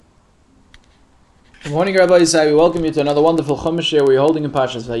Good morning, Rabbi Vayetzei. We welcome you to another wonderful Chumash here. We're holding in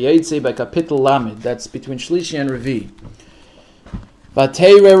Parshas Vayetzei by Kapitel Lamed. That's between Shlishi and Revi.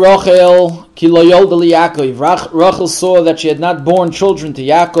 Vateire Rachel ki lo yolda li Yaakov. Rachel saw that she had not borne children to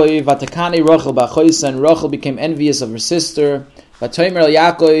Yaakov. Vatekane Rachel b'choisa, and Rachel became envious of her sister. Vatomer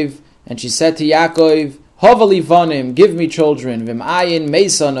Yaakov, and she said to Yaakov, Hova li vanim, give me children. V'im ayin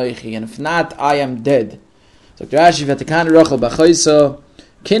meisa noichi, and if not, I am dead. So Rashi, Vatekane Rachel b'choisa.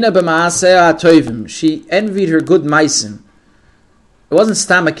 Kina b'maaseh ha'tovim. She envied her good maisim. It wasn't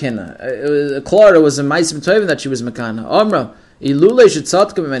stama kina. Clara was a maisim tovim that she was makana. Omra ilule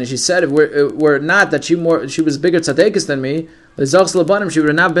shetzatkem, and she said, if were not that she was bigger tzadekis than me, she would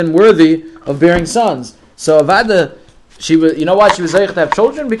have not been worthy of bearing sons. So Avada, she was. You know why she was able to have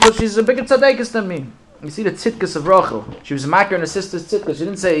children? Because she's a bigger tzadekis than me. You see the tzitkas of Rachel. She was makar and her sister's tzitkas. She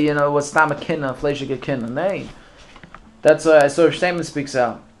didn't say, what's stama kina, fleishik kina. Nay. That's why her statement speaks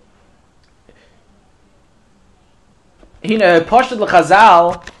out. Hina Parshas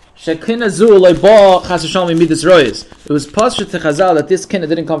l'Chazal shekina zu leiba chas v'shalom midas royas. It was Parshas to Chazal that this kina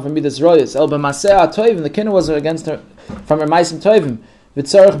didn't come from midas royas. El b'maseh ha'tovim, the kina was against her from her maisim tovim.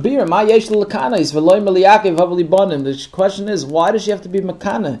 V'tzarich bir ma yesh l'kanais v'loy meliyakev havli banim. The question is, why does she have to be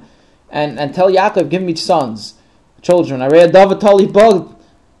makana and tell Yaakov, give me sons, children? I read David Tali Bog.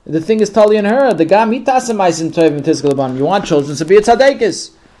 The thing is totally in her. The guy mitasem tovim tizgal banim. You want children, so be a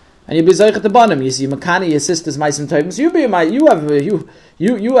tzadekis, and you be zeichet the banim. You see, makani, your sister's maisim tovim. So you have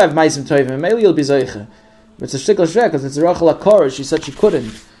maisim tovim. Maybe you'll be zeichet. It's a shtickle shrek because it's a rachel akora. She said she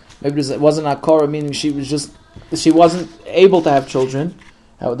couldn't. Maybe it wasn't akora, meaning she wasn't able to have children.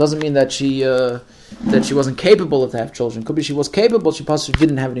 It doesn't mean that she wasn't capable of to have children. Could be she was capable. She possibly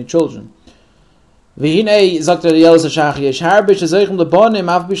didn't have any children. A lot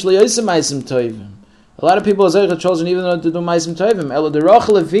of people are zeichen children even though they do maisim tovim. Elo the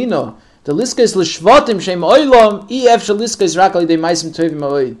Rachel Levino, the liskes l'shvatim shem oilam ef shel liskes rakali de maisim tovim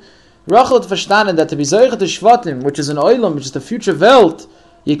oid. Rachel had verstanden that to be zeichen the shvatim, which is an oilam, which is the future world,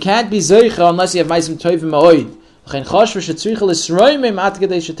 you can't be zeichen unless you have maisim tovim oid. She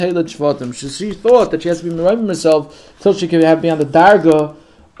thought that she has to be meroimim herself till she can have beyond the darga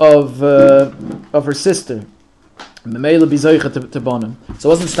of her sister. So it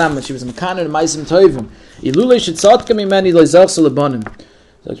wasn't stam, she was a mekaner and maisim tovim. Ilule shetzatkem imeni lo zachsel lebanim.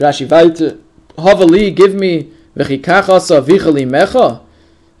 So Rashi weiter, Havali, give me v'chikachasa vichali mecha.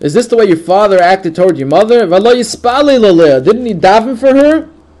 Is this the way your father acted toward your mother? V'lo yispali laleh. Didn't he daven for her?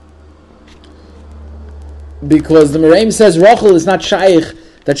 Because the Mereim says Rachel is not shaykh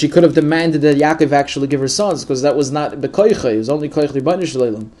that she could have demanded that Yaakov actually give her sons, because that was not bekoicha. It was only koich ribono shel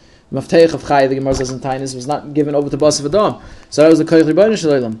olam. Mafteich of Chai, the Gemara says in Tainis, was not given over to Bas of Adam. So that was the koich ribono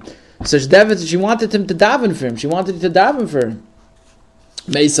shel olam. So she wanted him to daven for him. She wanted to daven for him.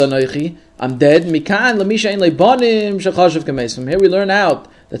 Meisa noichi, I'm dead. Mikan lemisha ein leibanim shechashav kameis. From here we learn out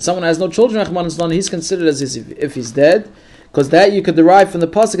that someone has no children, he's considered as if he's dead, because that you could derive from the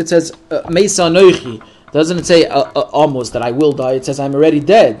pasuk. It says Meisa noichi. Doesn't it say almost that I will die? It says I'm already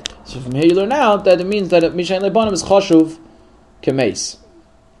dead. So from here you learn out that it means that Mishain Lebanim is Choshuv Kemes.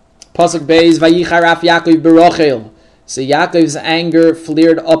 Pasuk Beis Vayicharaf Yaakov Berachel. So Yaakov's anger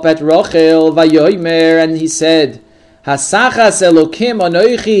flared up at Rachel Vayomer, and he said, Hasachas Elokim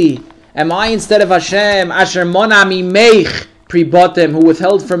Anoichi. Am I instead of Hashem Asher Monami Meich Pribotem, who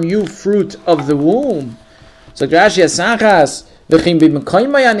withheld from you fruit of the womb? So Rashi Hasachas V'chim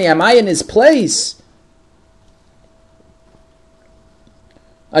B'Mekoymayani. Am I in his place?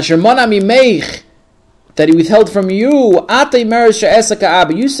 Asher monami meich, that he withheld from you. Atay merish she'esaka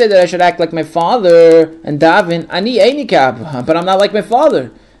abba. You say that I should act like my father and daven. Ani eini ka'abba, but I'm not like my father.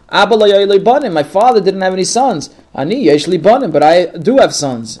 Abba lo yoy banim. My father didn't have any sons. Ani yesh li banim, but I do have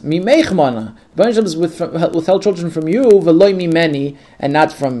sons. Mi meich mana. The Baruch is withheld children from you, v'loy mi many, and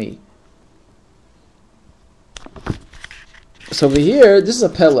not from me. So over here, this is a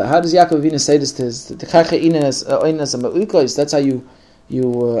pella. How does Yaakov Avinu say this to his? That's how you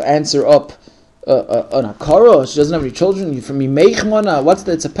answer up on a kara. She doesn't have any children. From me meichmana.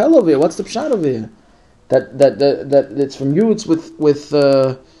 It's a pel over here. What's the pshat over here? That it's from you. It's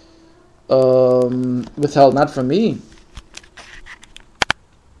withheld, not from me.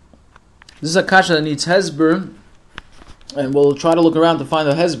 This is a kasha that needs hezber, and we'll try to look around to find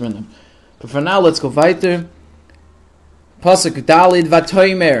a hezber in them. But for now, let's go weiter. Pasuk Dalid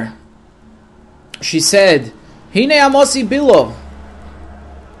Vatoimer. She said, "Hine amosi bilo."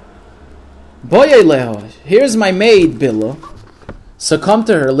 Here's my maid Bila. So come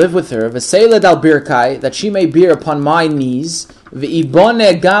to her, live with her. V'seiled al birkai, that she may bear upon my knees.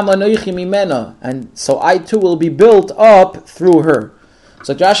 V'ibone gam anoichi mimena, and so I too will be built up through her.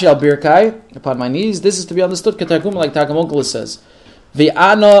 So Rashi al birkai, upon my knees. This is to be understood ketargum, like Targum Onkelos says.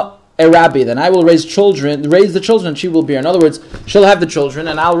 V'ana erabi, then I will raise the children. She will bear. In other words, she'll have the children,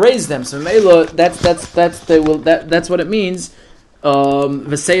 and I'll raise them. So Mela, that's what it means.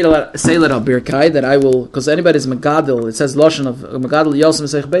 V'seilat al birkai, that I will, because anybody's megadol. It says lashon of megadol yosem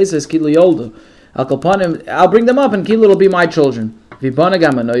seich beis kilu yoldo. I'll bring them up, and kilu will be my children. V'bana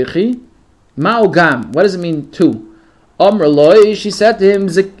gam anoichi, ma'u gam. What does it mean? Two. Amrloi, she said to him,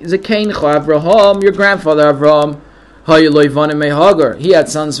 Zekeincho Avraham, your grandfather Avraham, Hayeloi Vanim Hagar. He had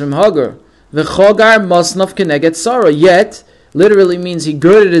sons from Hagar. V'chogar Masnaf Keneget Sarah. Yet, literally means he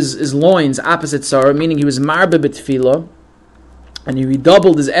girded his loins opposite Sarah, meaning he was marbe b'tefillah, and he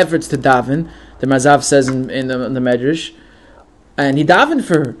redoubled his efforts to daven. The Mazav says in the Medrash, and he davened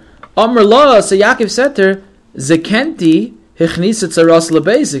for her. Amrloi, so Yaakov said to her, Zekenti Hechnisat Saras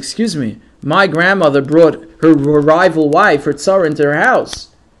Lebeis. Excuse me. My grandmother brought her rival wife, her tzara, into her house.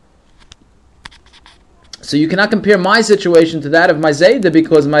 So you cannot compare my situation to that of my Zayda,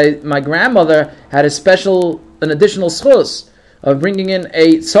 because my grandmother had an additional schus of bringing in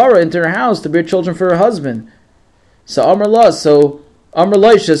a tzara into her house to bear children for her husband. So Amr Lo,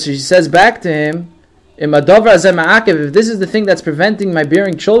 she says back to him, if this is the thing that's preventing my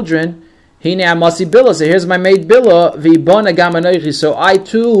bearing children, hine amasi billah, so here's my maid billah, v'ibana gam anoichi, so I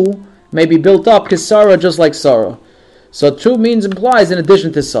too may be built up, because Sarah, just like Sarah. So two means implies in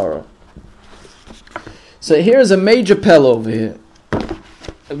addition to Sarah. So here's a major pell over here.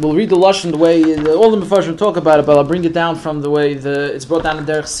 We'll read the Lashon the way, all the Mefarshim talk about it, but I'll bring it down from the way it's brought down in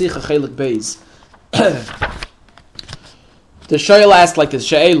Derech Sicha Chelik Beis. The Shoyal asked like this,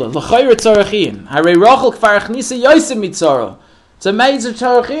 She'ela, L'chayr tzarachin, Harei Rachel kfar achnisa Yosef mitzara. It's a major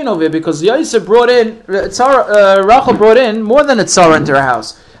tzarachin over here, because Yosef brought in, Rachel brought in more than a tzara into her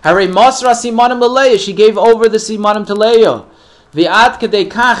house. Harei Masra simanim leLeah, she gave over the simanim to Leah. V'ad kedei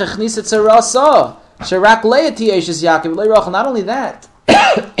kach achnisa tzarasa, sherak Leah tieshes Yaakov leRachel. Not only that,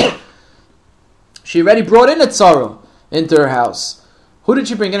 she already brought in a tzara into her house. Who did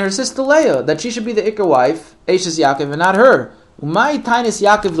she bring in? Her sister Leah, that she should be the ikar wife, Eshes Yaakov, and not her. Umay tainis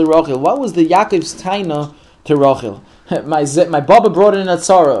Yaakov leRachel. What was the Yaakov's taina to Rachel? My Baba brought in a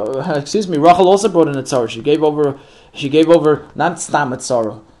tzara. Excuse me, Rachel also brought in a tzara. She gave over not stam a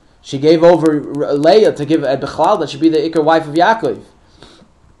tzara. She gave over Leah to give Bechlal, that should be the ikar wife of Yaakov.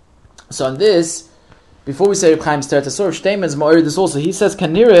 So on this, before we say Reb Chaim's Teretz Asur, Shteiman's Ma'ir this also. He says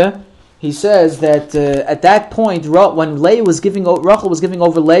Kanira. He says that at that point, when Rachel was giving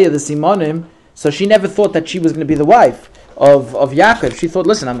over Leah the simanim, so she never thought that she was going to be the wife of Yaakov. She thought,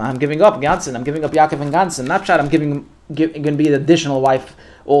 listen, I'm giving up Gansen, I'm giving up Yaakov and Gansen. Not sure I'm going to be an additional wife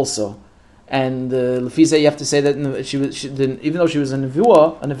also. And Lefisa, you have to say that even though she was a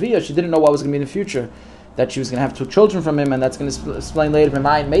Neviah, she didn't know what was going to be in the future. That she was going to have two children from him, and that's going to explain later.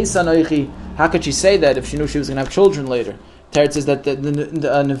 How could she say that if she knew she was going to have children later? Teretz says that a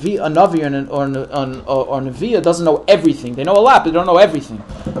Navi or Neviah doesn't know everything. They know a lot, but they don't know everything.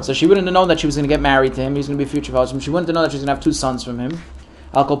 So she wouldn't have known that she was going to get married to him. He was going to be a future husband. She wouldn't have known that she was going to have two sons from him.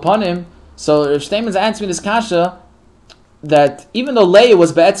 Al Kopanim. So Shteiman's answering this kasha that even though Leah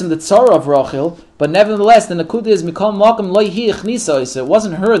was be'etzim the tzara of Rachel, but nevertheless the Nakuda is mikol makom lo hi ichnisa. It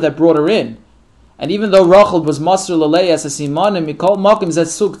wasn't her that brought her in. And even though Rachel was Masr Laleah as a Simanim, Mikol Makim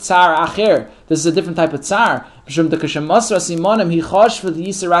Zetsuk Tsar Acher. This is a different type of Tsar. Because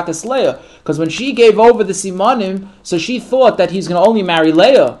when she gave over the Simanim, so she thought that he's going to only marry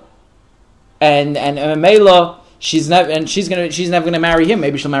Leah. And Mela, she's never going to marry him.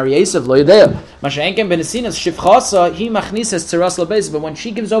 Maybe she'll marry Esav, Lo Yodea. Masha'enken Benesinas Shifchasa, he machnisas Tzeras Labeis. But when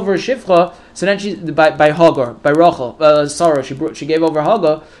she gives over her Shifcha, so then she by Hagar, by Rachel, Sarah, she gave over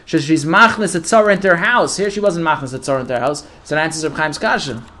Hagar. She's machnis at Sarah into her house. Here she wasn't machnis at Sarah into her house. So that answers Reb Chaim's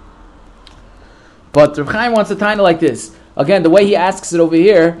kasha. But Reb Chaim wants a title like this. Again, the way he asks it over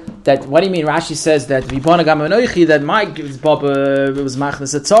here, that what do you mean? Rashi says that Vipana Gamanoichi, that my Baba was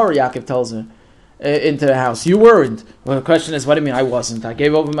machnis at Sarah. Yaakov tells her into the house. You weren't. Well, the question is, what do you mean I wasn't? I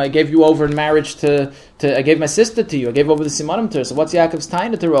gave you over in marriage I gave my sister to you. I gave over the simanim to her. So what's Yaakov's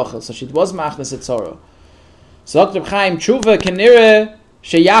taina to Rachel? So she was machnas at Sarah. So Dr. Chaim Tshuva Kenira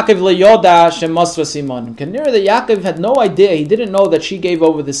she Yaakov leyoda she masra simanim. Kenira that Yaakov had no idea. He didn't know that she gave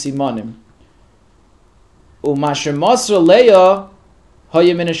over the simanim. Umasher masra Leah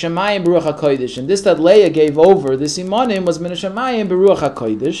hoya min hashamayim beruach hakodesh. And this that Leah gave over the simanim was min hashamayim beruach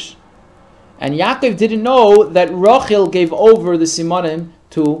hakodesh. And Yaakov didn't know that Rachel gave over the simanim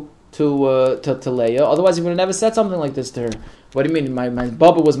to Leah. Otherwise, he would have never said something like this to her. What do you mean? My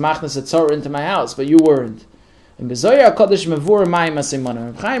Baba was machnas at Tzara into my house, but you weren't. In Bezoyer HaKadosh Mevur Mayim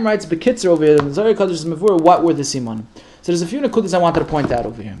HaSimanim. Chaim writes Bekitzer over here. In Bezoyer HaKadosh Mevur, what were the simanim? So there's a few nekudas I wanted to point out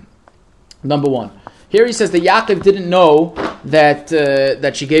over here. Number one, here he says that Yaakov didn't know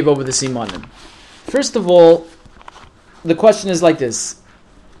that she gave over the simanim. First of all, the question is like this: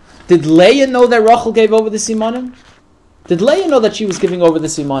 did Leah know that Rachel gave over the simanim? Did Leah know that she was giving over the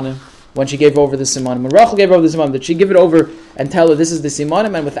simanim when she gave over the simanim? When Rachel gave over the simanim, did she give it over and tell her this is the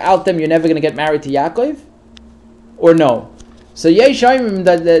simanim, and without them you're never going to get married to Yaakov? Or no? So Yeshayim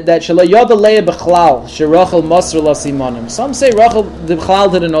that Shelo Yoda Leah Bechlal Sherachel Masr La Simanim. Some say Rachel the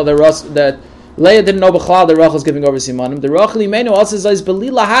Bechlal didn't know that Leah didn't know Bechlal that Rachel was giving over Simanim. The Rachel Imenu also says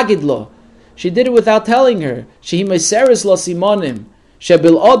Belila Hagidlo. She did it without telling her. She Meseres La Simanim.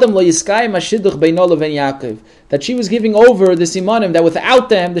 Shebil Adam Lo Yiskayim HaShidduch Beino Leven Yaakov. That she was giving over the Simanim, that without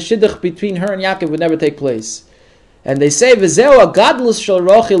them the Shidduch between her and Yaakov would never take place. And they say V'zeu Agadlus Shel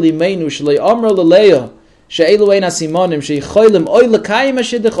Rachel Imenu Shlei Amr LeLeah. And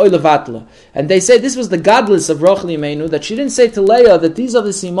they say this was the godless of Rachel Imenu, that she didn't say to Leah that these are the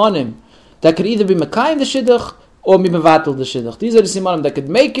simanim that could either be Mekayim the shidduch or be Mevatel the shidduch. These are the simanim that could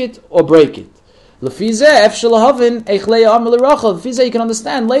make it or break it. Lefize you can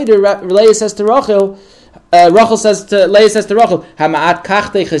understand later. Leah says to Rachel, Leah says to Rachel,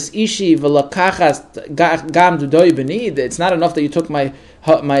 it's not enough that you took my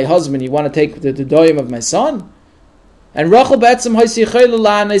husband, you want to take the doyim of my son? And Rachel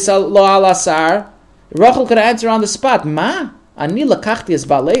Rachel could answer on the spot, Ma, ani lakachti es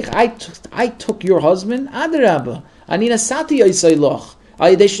balech, I took your husband, adarabba, ani nasati yisay loch,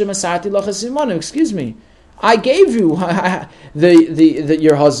 ayideshem asati loch esimonim, excuse me, I gave you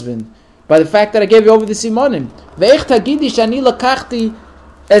your husband by the fact that I gave you over the simonim. Ve'ech tagidish ani lakachti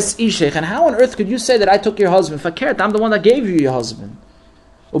es ishech, and how on earth could you say that I took your husband? Fakert, I'm the one that gave you your husband.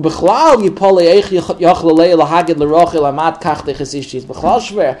 Ubechlal yipole eich yachle leil lahagid lerachel amat kachtech es ishis. Bechlal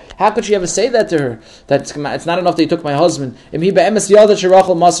shver. How could she ever say that to her? That it's not enough that you took my husband. If he be'emes yada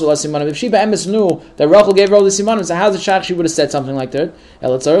sherachel masur la simanim. If she be'emes knew that Rachel gave her all the simanim, so how's it shach she would have said something like that?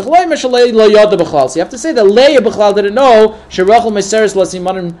 Elatzarich loy meshalei lo yada bechlal. So you have to say that Leah bechlal didn't know sherachel meseres la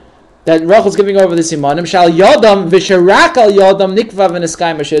simanim, that Rachel's giving over the simanim. Shal yodam v'sherak al yodam nikva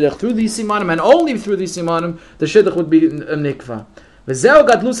v'neskayim hashidduch. Through these simanim and only through these simanim the shidduch would be a nikva. V'zeu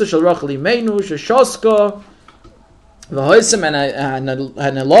gadlusa shel Rachel Imenu sheshoska v'hoisem and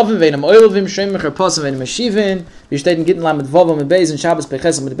elovim v'enam oilvim shemim cherposim v'enam ashivin v'yishtein gittin lamed vovam and beis and Shabbos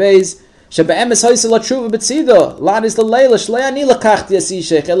pechesem and beis shebe'emes hoise la tshuva b'tzido ladis la leila shlei ani lakachti as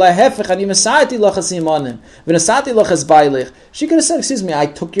ishech ela hefech ani mesati lach as imanim v'nesati lach as bailich. She could have said, excuse me, I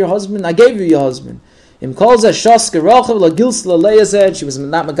took your husband, I gave you your husband. Im calls her shoska Rachel la gils la leia said she was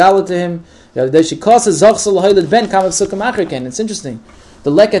not megala to him. She calls her zochsel lahoyled ben kamav sukkam achriken. It's interesting.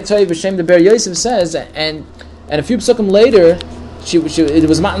 The leket toy v'shem the Ber Yosef says, and a few psukim later, it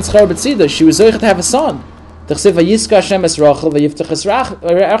was matan schar b'tzida. She was zoichet to have a son. Hashem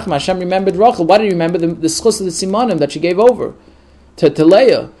remembered Rachel. Why did he remember the schus of the simanim that she gave over to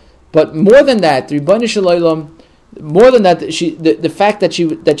Leah? But more than that, the Rebbeinu Shalom, more than that, the fact that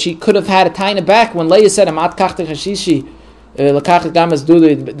she could have had a taina back when Leah said, "Amat kachtech hashishi, lakachet gamas do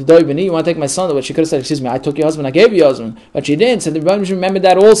the doy b'ni." You want to take my son? What she could have said, "Excuse me, I took your husband, I gave you your husband," but she didn't. So the Rebbeinu remembered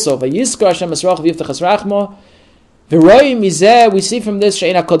that also. Vayiskar Hashem es Rachel v'yiftach es rachmo. We see from this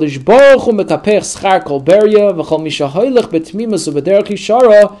she'ena kodesh baruch hu mekapech schar kol beria v'chol mishahoylech betmimus u'bederach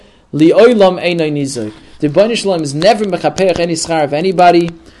yishara li'olam einay nizok. The Rebbeinu Shalom is never mekapech any schar of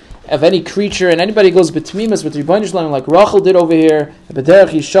anybody, of any creature, and anybody goes betmimus with the Rebbeinu Shalom like Rachel did over here. Bederach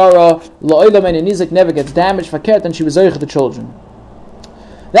yishara li'olam einay nizok, never gets damaged. Fakert, and she was zoich the children.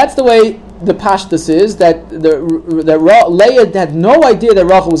 That's the way the Parshas is, that Leah had no idea that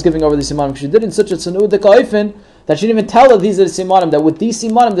Rachel was giving over the simanim. She did it in such a tzanudik oifen that she didn't even tell her these are the simanim, that with these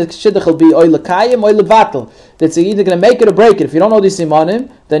simanim the shidduch will be oy lekayim, oy levatel. That's either going to make it or break it. If you don't know these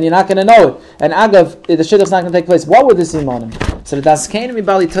simanim, then you're not going to know it. And agav, the shidduch's not going to take place. What were the simanim? So the Daskanim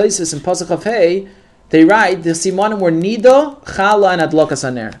Bali Toisus and Pasuk of Hey, they write the simanim were nida, chala, and adlokas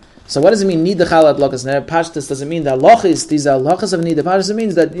haner. So what does it mean, nida, chala, adlokas haner? Parshas doesn't mean that halachis, these are halachas of nida. Parshas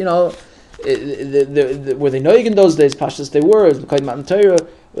means that, you know, were they noig in those days? Parshas they were.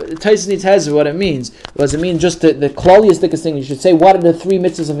 Tais needs has what it means. Does it mean just the kloliest thing? You should say, what are the three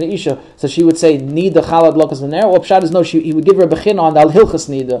mitzvahs of an isha? So she would say, nida chalad lokas v'ner. Or pshat is no, he would give her a bechina on the hilchas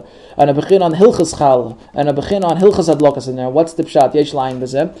nida, and a bechina on hilchas chala, and a bechina on hilchas ad lokas v'ner. What's the pshat? Yesh layin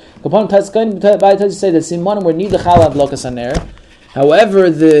b'zeh. Kapon tais going to say that simanim were nida chalad lokas v'ner. However,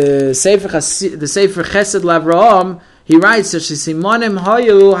 the Sefer Chesed L'Avraham, he writes that simanim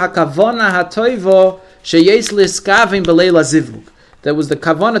hayu hakavona hatoivo sheyes liskavim b'leila zivuk. That was the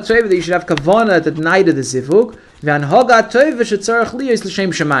kavana tova that you should have kavana at the night of the zivug. V'anhoga tova shetzarach liyos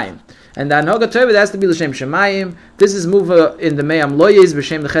l'shem shemayim. And the anhoga tova that has to be l'shem shemayim. This is muva in the Me'am Loyes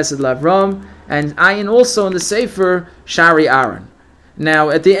b'shem l'chesed l'avram, and ayin also in the Sefer Shari Aaron. Now,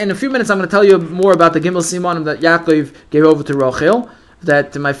 in a few minutes, I'm going to tell you more about the Gimel Simonim that Yaakov gave over to Rachel,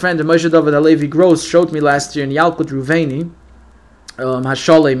 that my friend Moshe David Halevi Gross showed me last year in Yalkut Ruveni,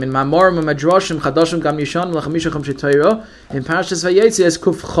 Hasholem, in Mamorim and Madrashim, Chadashim Gam Yishan, Lachamisha Shetayra, in Parshas Vayetzei as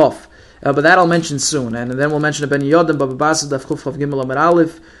Kuf Chof. But that I'll mention soon, and then we'll mention Ben Yodim, Baba Basel, Daf Kuf Chof Gimel Amar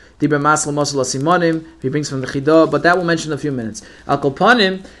Aleph, Dibra Masel Mosel Simonim, he brings from the Chidah, but that we'll mention in a few minutes. Al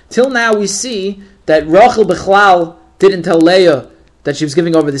Kolpanim, till now we see that Rachel Bechlal didn't tell Leah that she was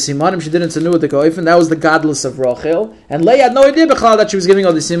giving over the simanim. She didn't tanu the koifen. That was the godless of Rachel. And Leah had no idea b'chalal that she was giving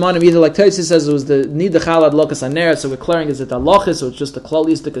over the simanim. Either like Tosfos says it was the nid chalad lokas aner. So we're clearing is it halachas, so it's just the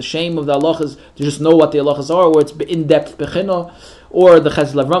klalistic shame of the halachas to just know what the halachas are, or it's in depth bechino, or the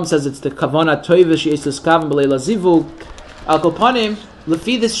Chesed Lavram says it's the kavana toiva she is to skaven b'leila zivu. Al kopanim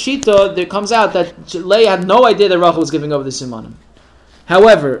lefi this shita there comes out that Leah had no idea that Rachel was giving over the simanim.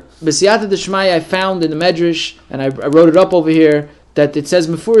 However, b'siyata d'shmaya I found in the Medrash, and I wrote it up over here, that it says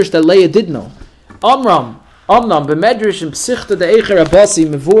mefurish that Leah did know. Amram b'medrash and psichta de'echer abasi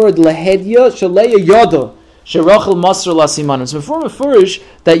mevurad lahedya shaleya yoda sherachel masr la simanim. So before mefurish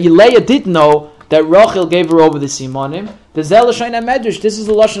that Leah did know that Rachel gave her over the simanim. The zel l'shayna medrash. This is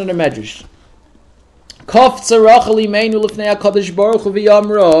the lashon of the medrash. Kafza Rachel imenu lifnei hakadosh baruch hu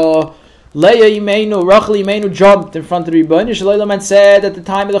v'yamra. Leah imenu Rachel imenu jumped in front of the Rebbeinu Shalom and said at the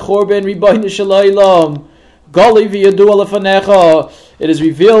time of the Churban, Rebbeinu Shalom, it is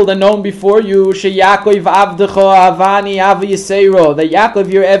revealed and known before you Yaakov that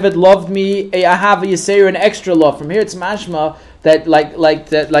Yaakov your Eved loved me a ahava yisera, an extra love. From here it's mashma that like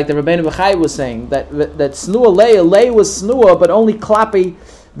the Rabbeinu Bechai was saying that snua Leah was snua, but only klapi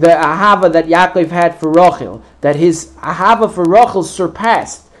the ahava that Yaakov had for Rachel, that his ahava for Rachel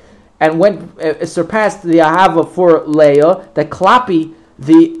surpassed surpassed the ahava for Leah, that klapi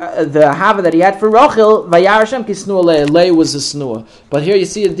the hava that he had for Rachel, Vayar Hashem kisnua Leah. Leah was a snua. But here you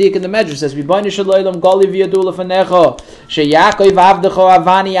see a dik in the Medrash says, Rebbeinu Shalom gali v'yadu lefanecha sheYaakov avdecha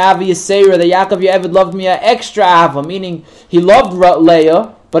avani avi yisera. The Yaakov your Eved loved me an extra ava, meaning he loved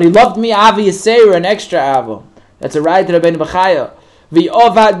Leah, but he loved me avi yisera, an extra ava. That's a right to Rabbeinu Bechaya.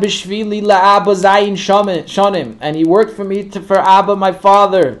 V'ovad b'shvili la'aba zayin shonim, and he worked for me for Abba my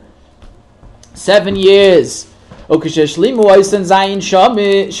father 7 years. And when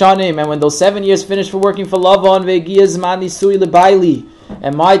those 7 years finished for working for Lavan,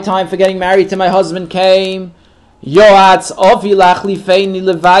 and my time for getting married to my husband came, and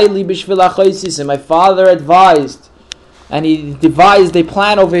my father advised, and he devised a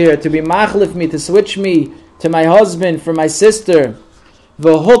plan over here to be machlif me, to switch me to my husband for my sister.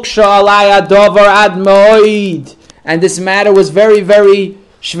 And this matter was very, very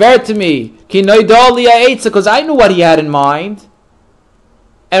shver to me, because I knew what he had in mind.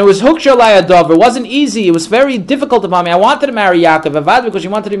 And it was hukshalai adov. It wasn't easy. It was very difficult upon me. I wanted to marry Yaakov Avad because she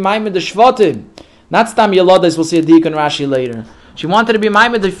wanted to be maimed the shvatim. Not stam yalodas. We'll see a dik and Rashi later. She wanted to be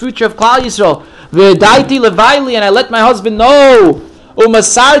maimed the future of Klal Yisrael. V'daiti levaili, and I let my husband know.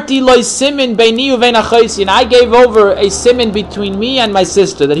 Umasarti loy simin beini uvein achoisi, and I gave over a simin between me and my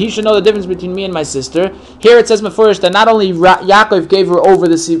sister, that he should know the difference between me and my sister. Here it says mefurish that not only Yaakov gave her over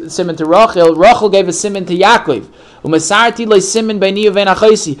the simin to Rachel, Rachel gave a simin to Yaakov. Umasarti loy simin beini uvein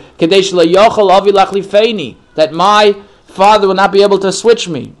achoisi kadesh lo yochel avi lachlifeini, that my father will not be able to switch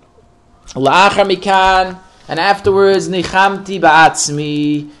me. La'achar mikan, and afterwards nichamti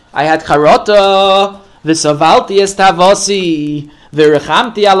ba'atzmi, I had charota v'savalti estavasi. I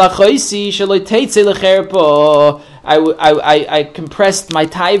compressed my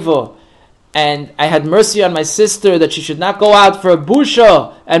taiva, and I had mercy on my sister that she should not go out for a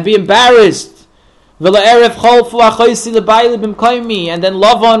busha and be embarrassed. And then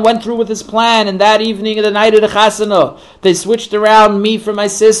Lavan went through with his plan, and that evening and the night of the chasana, they switched around me for my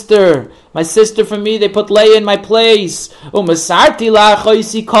sister for me, they put Leah in my place. And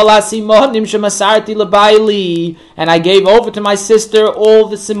I gave over to my sister all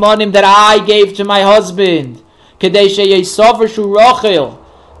the simonim that I gave to my husband, that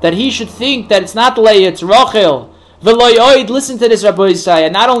he should think that it's not Leah, it's Rachel. Listen to this, Rabbi Yisai.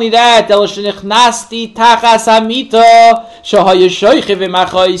 And not only that,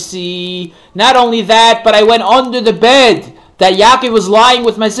 not only that, but I went under the bed that Yaakov was lying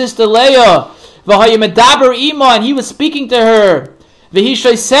with my sister Leah. And he was speaking to her.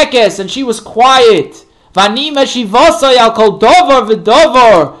 And she was quiet. Vanima shivasai al kol dovar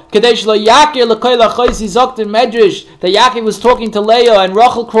v'dovar kadesh lo yakir l'koy l'choysi zokt in Medrash that Yaakov was talking to Leah and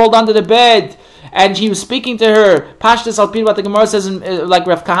Rachel crawled under the bed and he was speaking to her. Parshas al pir what the Gemara says, like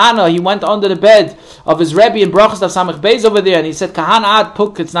Rav Kahana, he went under the bed of his Rebbe in Brachos of Samach Beis over there and he said, Kahana ad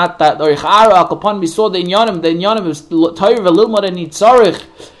puk, it's not that, or Ichara al kapon, we saw the Inyanim was Torah v'lilmod and Yitzarech.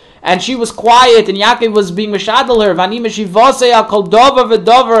 And she was quiet, and Yaakov was being mishadel her.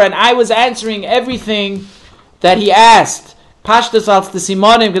 And I was answering everything that he asked. Pashtas al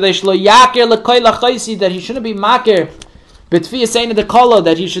tesimanim that he shouldn't be makir. B'tfi is saying to the kolo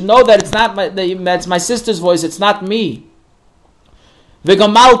that he should know that it's not that's my sister's voice. It's not me.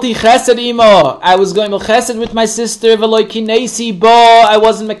 V'gamalti chesed imo. I was going chesed with my sister. V'loy kinesi bo. I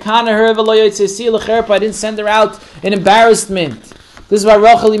wasn't mekana her. V'loy yitzesi l'cherpa. I didn't send her out in embarrassment. This is why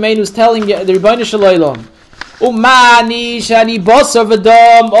Rachel Imeinu is telling the Rebbeinu Shalom, Umani shani bosar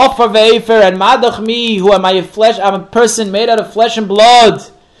v'dom ofar ve'efer and madach me, who am I a flesh? I'm a person made out of flesh and blood.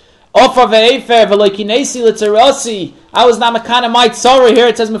 Ofar ve'efer v'lo kinesi l'tzarasi. I was not mekana my tzara. Here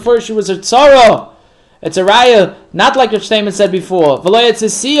it says before she was a tzara. It's a raya, not like the statement said before. V'lo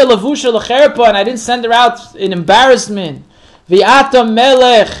yitzesiya levusha l'cherpa, and I didn't send her out in embarrassment. V'atam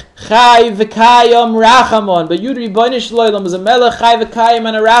melech chai v'kayam rachamon. But you, Rebbeinu Shloim, was a melech chai v'kayam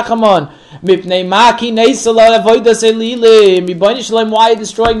and a rachamon. Mipnei maki neisala avodas elilim. Rebbeinu Shloim, why are you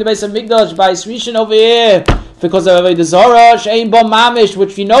destroying the base of Mikdash by Srishan over here? Because of avodas zara she'ein bo mamish,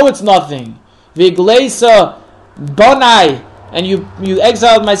 which we know it's nothing. V'igleisa bonai. And you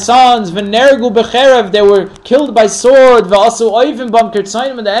exiled my sons. V'nergu b'cherev, they were killed by sword. V'asu oivim bam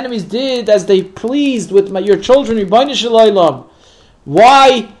kirtzayim, and the enemies did as they pleased with your children. Rebbeinu Shalom.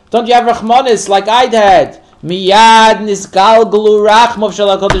 Why don't you have rachmanis like I had? Miyad nisgalgulu rachmav shel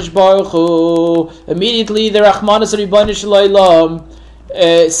HaKadosh Baruch Hu. Immediately the rachmanis of Rebbeinu Shalom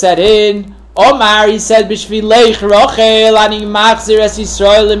set in. Omar, he said, B'shvileich Rachel ani machzir es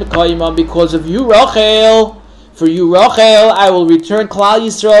Yisrael l'mekayimam. Because of you, Rachel. For you, Rachel, I will return Klal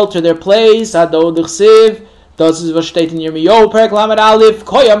Yisrael to their place. Ado d'chsiv. Das is was steht in Yirmiyahu, Perek Lamed Aleph.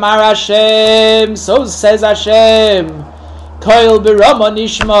 Koyamar Hashem. So says Hashem. Koil berama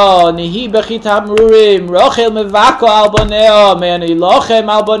nishma. Nehi bechit hamrurim. Rachel mevako al bonea. Me'ani lochem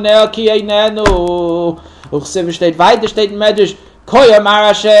al bonea ki einenu. Uchsiv steht weiter, steht in Medrash. Koyamar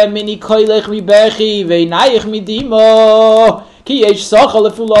Hashem. Mini koilech mi bechi. Veinayich mi dimo. Ki yesh sochel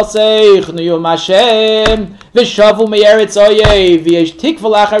lefulasech. Niyom Hashem. V'shavu me'eretz oyev, v'yesh tikva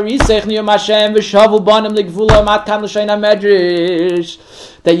lacharisech niyom Hashem, v'shavu banim l'gvula mat kam l'shayna medrash.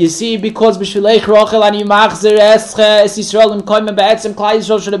 That you see, because b'shvileich Rachel ani machzer es Yisrael imkoyim be'etzem Klal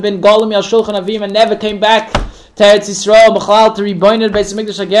Yisrael should have been golem yal shulchan avim and never came back to Eretz Yisrael, B'chlal to rebind it Beis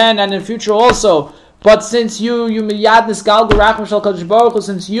Hamikdash again and in the future also. But since you miyad nisgalgu racham shel Kadosh Baruch Hu,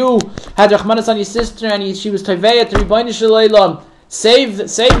 since you had rachmanis on your sister and she was teveya to rebind Shalom,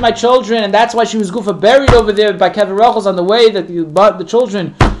 Save my children, and that's why she was gufa buried over there by Kevin Rachels on the way that the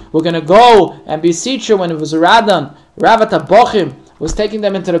children were going to go and beseech her when it was a Radan. Ravat HaBochim was taking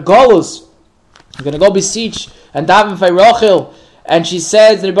them into the Golus. We're going to go beseech and daven for Rachel. And she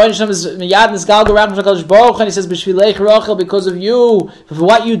says, the Rebbeinu Shalom is miyad nisgalgu racham shel Kadosh Baruch Hu, and he says, b'shvileich Rachel, because of you, for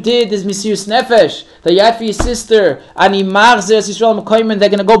what you did is misirus nefesh, that you had for your sister, ani machzer es Yisrael mekoyim, they're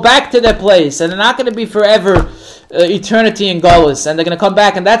going to go back to their place, and they're not going to be forever eternity in Golus, and they're going to come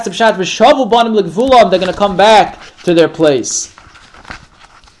back, and that's the pshat. V'shavu banim l'gvulam, they're going to come back to their place.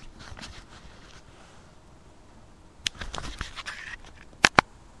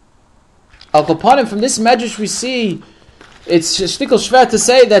 Al Kapanim, from this medrash we see, it's shtickle shver to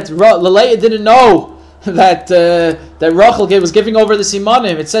say that Leah didn't know that Rachel was giving over the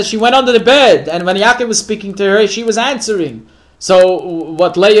simanim. It says she went under the bed, and when Yaakov was speaking to her, she was answering. So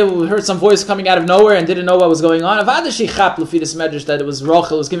what Leah heard some voice coming out of nowhere and didn't know what was going on. Avada she chap lufi this medrash that it was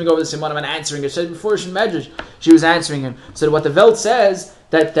Rachel was giving over the simanim and answering her. She said before she medrash she was answering him. So what the Welt says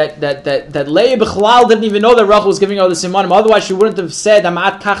that Leah B'chlal didn't even know that Rachel was giving over the simanim. Otherwise she wouldn't have said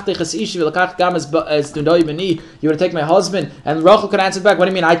Amat kachtech es ishi v'lakach gam as dunoi b'ni. You would take my husband, and Rachel could answer back. What do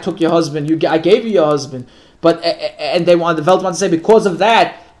you mean I took your husband? I gave you your husband. But and the Welt wanted to say because of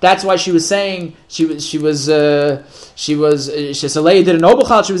that. That's why she was saying she Leah didn't know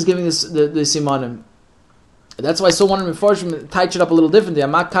b'chal she was giving the simanim. That's why I saw one of the Mefarshim tied it up a little differently.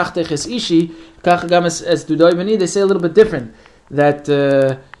 Amak kachtech es ishi, kach gam es dunoi b'ni. They say a little bit different. That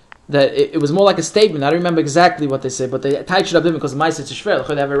it was more like a statement. I don't remember exactly what they say, but they tied it up different because the Ma'aseh Shver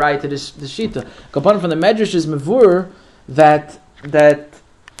they have a right to the shita. Kapan from the Medrash is mevur that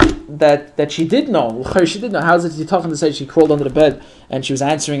she did know. She did know. How is it you're talking to say she crawled under the bed and she was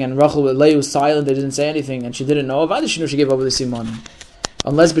answering and Rachel Leah was silent, they didn't say anything and she didn't know. Why did she know she gave over the simanim?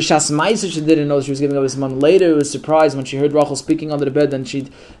 Unless b'shas ma'aser she didn't know she was giving up his siman. Later, it was surprised when she heard Rachel speaking under the bed. Then she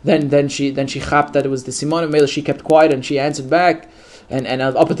chapped that it was the siman. Mela, she kept quiet and she answered back. And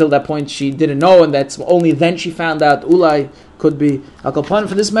up until that point, she didn't know, and that's only then she found out. Ulai could be Akalpan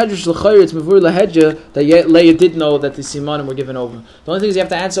for this medrash l'chayr. It's mevur lahedja that Leah did know that the simanim were given over. The only thing is you have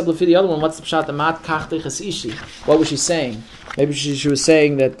to answer up for the other one. What's the pshat? Amat kachtei chasishi. What was she saying? Maybe she was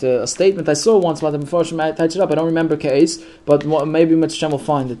saying that a statement I saw once about the before she typed it up. I don't remember case, but maybe Mitzvah will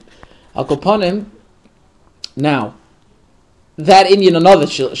find it. Akalpanim. Now, that Indian another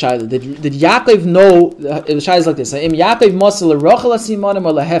shayla. Did Yaakov know? The shayla is like this: Im Yaakov masel Rachel asimanim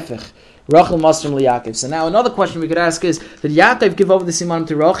or lahefech? Rachel masel Yaakov. So now another question we could ask is: did Yaakov give over the simanim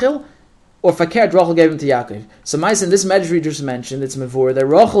to Rachel, or fakert Rachel gave him to Yaakov? So Ma'asen, this medrash we just mentioned, it's mevur that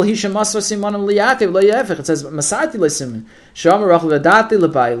Rachel hisha masel simanim liYaakov lahefech. It says masati lesimon shama Rachel vedati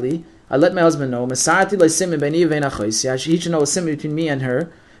lebayli. I let my husband know masati lesimon beini vein achosi. He should know a simon between me and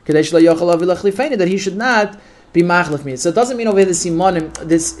her. That he should not be machlef me. So it doesn't mean over here the simanim.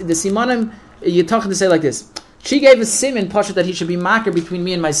 The simanim you're talking to say like this. She gave a siman pasha that he should be makar between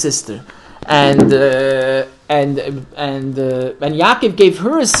me and my sister, and Yaakov gave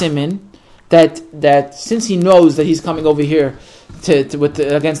her a siman that since he knows that he's coming over here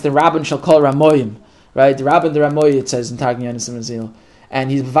against the Rabban shall call Ramoyim, right? The Rabban the Ramoyim, it says in Targum Yonasim Azil,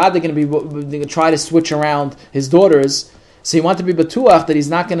 and he's vada going to be try to switch around his daughters. So he wanted to be batuach that he's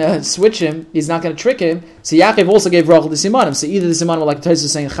not going to switch him, he's not going to trick him. So Yaakov also gave Rachel the simanim. So either the simanim were like Tosis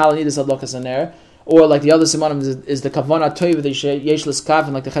saying Chalanidus adlokas aner, or like the other simanim is the kavana toiv the yesh l'skav,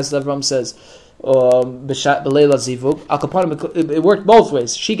 and like the Chesed Avram says b'leila zivug. It worked both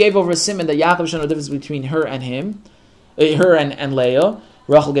ways. She gave over a siman that Yaakov showed no difference between her and him, her and Leah.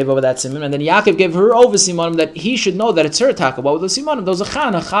 Rachel gave over that siman, and then Yaakov gave her over simanim that he should know that it's her taka. What were the simanim? Those are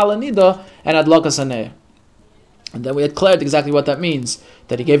chalanida and adlokas aner. And then we had declared exactly what that means.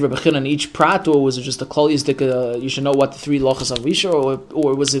 That he gave her bechin on each prat, or was it just a klal yisdik? You should know what the three lochas of Risha,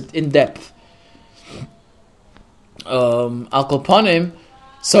 or was it in depth? Al kolpanim.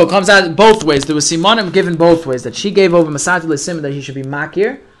 So it comes out both ways. There was simanim given both ways. That she gave over Masati l'sim that he should be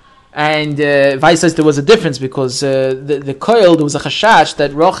makir, and Vayetzei says there was a difference because the koil there was a chashash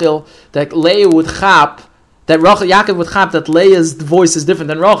that Leah would chap. That Yaakov would chap that Leah's voice is different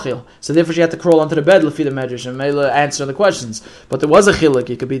than Rachel, so therefore she had to crawl onto the bed lefi the medrash and Mela answer the questions. But there was a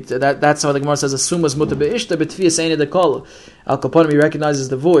chiluk. It could be that's how the Gemara says asumas muta beishta betfiyas eini the kol. Al kaponim he recognizes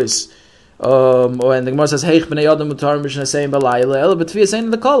the voice. And the Gemara says heich b'nei adam mutarim b'shnasayim b'layla ela betfiyas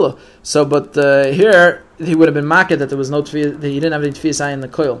eini the kol. So, but here he would have been maked that there was no tfiyas, that he didn't have any tfiyas eini in the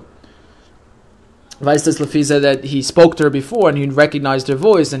kol. Vaistas lefi said that he spoke to her before and he recognized her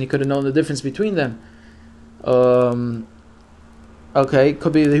voice and he could have known the difference between them. Okay,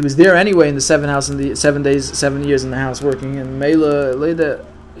 could be that he was there anyway in the 7 years in the house working, and Mela later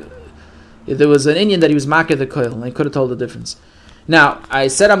there was an Indian that he was makir the koil, and he could have told the difference. Now, I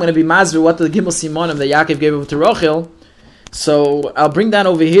said I'm going to be mazir what the gimel simonim that Yaakov gave over to Rachel, so I'll bring down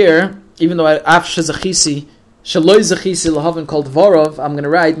over here, even though af shezachisi shaloi zachisi lahavin called Vorov, I'm going to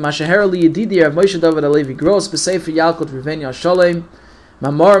write Mashahera li Yedidi Rav Moshe David Alevi Gross b'Sefer Yalkut Riveni Shalom.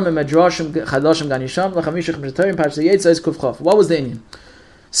 What was the Indian?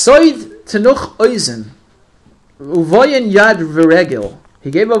 Soid tenuch oizen uvoyen yad v'regel. He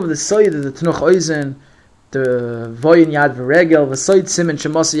gave over the soid of the tenuch oizen, the voyen yad v'regel, the soid simen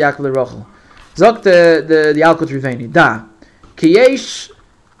shemasa Yaakov l'Rachel. Zok the Yalkut Riveni da kiyesh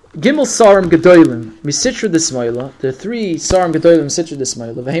gimel sarim gedolim misitra d'smoila. The three sarim gedolim misitra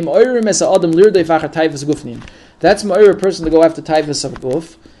d'smoila. V'heim oirim es adam lirdei fachar taivas gufnim. That's a person to go after taivas of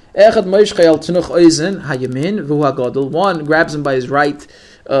guf. Echad moishchei al tenuch oizen hayamin v'hu hagadol. One grabs him by his right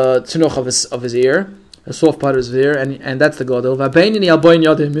tenuch of his ear, a soft part of his ear, and that's the gadol. V'abeinani al boin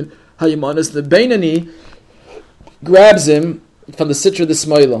yadim hayamonis. The beinani grabs him from the sitra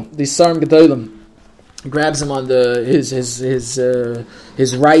d'smoila. The sarim gedolim grabs him on his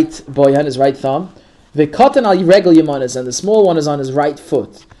right boyan, his right thumb. V'katan al regel yamonis, and the small one is on his right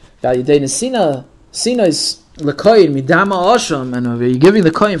foot. V'alidei sina is lekoyin midama asham, and you're giving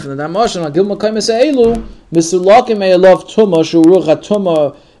the koyin from the dama asham. I'll give him a koyin meseilu misulakim me'elav tuma shurucha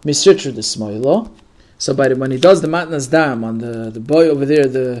tuma misitra d'smoila. So when he does the matnas dam on the boy over there,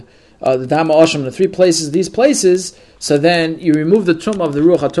 the dama asham, the three places, these places, so then you remove the tumah of the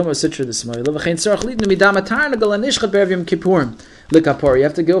ruach tuma misitra d'smoila. V'chein tzarach lidna midama tarnagal anishchat be'ev kippurim likapor. You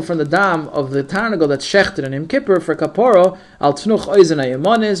have to go from the dam of the tarnagal that's shechted in Yom Kippur for kaporo al tnuch oizen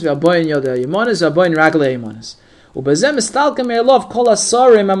hayemonis v'aboyin yod hayemonis v'aboyin ragel hayemonis. Ubezem estalkem me'elov kol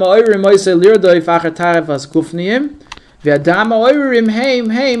asarim ha'ma'oirim oisei lirdoi fachar taref as gufniyim v'adam ha'oirim heim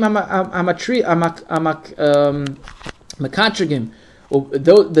ha'matri ha'makatrigim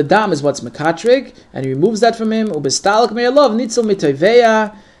The dam is what's mekatrig, and he removes that from him. Ubestalak me'elov nitzel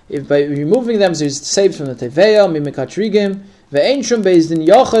miteveya. If by removing them, so he's saved from the teveya, mimekatrigim. Ve'ein shum bezdin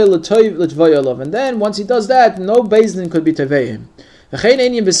yachel l'tvoyolov. And then once he does that, no bezdin could be teveyim. V'chein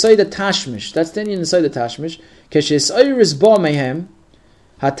einyin b'soy the tashmish. That's the einyin b'soy the tashmish. Keshes oiris bo mehem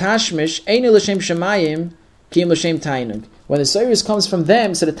hatashmish einu l'shem shemayim kim l'shem tainug. When the soiris comes from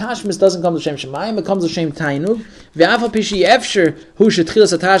them, so the tashmish doesn't come l'shem shemayim, it comes l'shem tainug. Ve'afal pishi efsher hu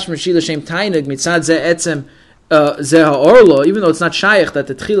shetchilas hatashmish shi l'shem tainug mitzad ze etzem ze ha'orlo, even though it's not shaykh that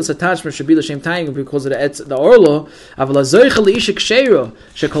the tchilas hatashmish should be l'shem tainug because of the orlo, aval hazoicha l'isha ksheiro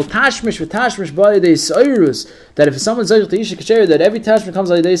shekol tashmish v'tashmish b'yadei soirus, that if someone zoich to isha ksheiro, that every tashmish comes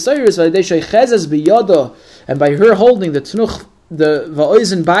b'yadei soirus v'yadei sheichezes b'yado, and by her holding the tnuch, the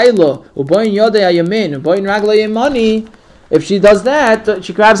va'oizen bailo u'boyin yodei hayamin u'boyin raglei yemani, if she does that,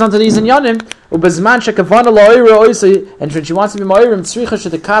 she grabs onto these inyanim. Ubezman shekavana la'oira oisei, and when she wants to be ma'oirim tzricha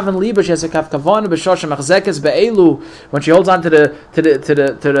shedekavan liba, she has a kavana b'shosha machzekes be'elu. When she holds on to the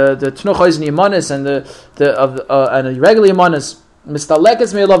tnuch oizen yamanis and the regular yamanis,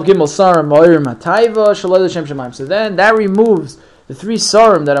 mistalekes me'elav gimel sarim ma'oirim hatayva shaloi l'shem shemayim. So then that removes the three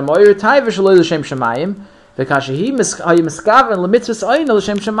sarim that are ma'oir tayva shaloi l'shem shemayim. When he's makavan l'mitzvus oyin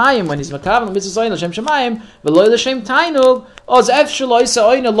l'shem shemayim v'loy l'shem tainug oz ef shelo isa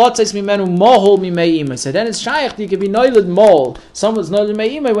oyin lotzes mimenu mohol mimei imay. So then it's shaykh, he can be noiled mol. Someone's noiled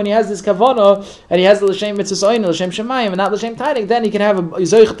mimei imay when he has this kavana and he has the l'shem mitzvus oyin l'shem shemayim and not l'shem tainug. Then he can have a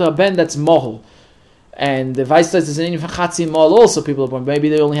zoich to a ben that's mohol. And the vice says there's an inyan chatzi mol also. People are born, maybe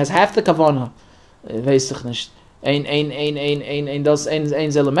they only has half the kavana. Weiß ich nicht. Ein das ein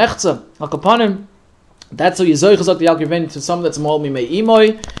zele mechza. Akapanim. That's how Yezoich Zok the Yalkir to someone that's Mol Mimei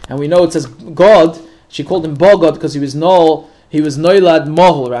Imoy, and we know it says God. She called him Bogod because he was Noilad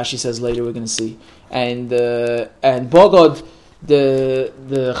Mohol. Rashi says later we're going to see, and Bogod, the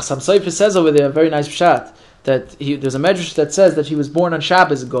Chassam Sofer says over there a very nice pshat that there's a medrash that says that he was born on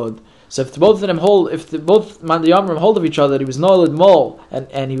Shabbos God. So if both of them hold of each other, he was Noilad Mol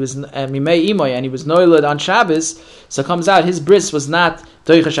and he was Mimei Imoy and he was Noilad on Shabbos. So it comes out his bris was not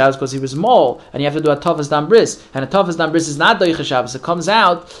Doicha Shabbos because he was Mol, and you have to do a Tafas Dam Bris, and a Tafas Dam Bris is not Doicha Shabbos. It comes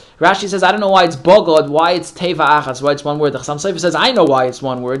out, Rashi says, I don't know why it's Bogod, why it's Teva Achas, why it's one word. The Chassam Sofer says, I know why it's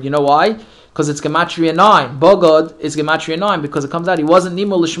one word. You know why? Because it's Gematria 9. Bogod is Gematria 9 because it comes out, he wasn't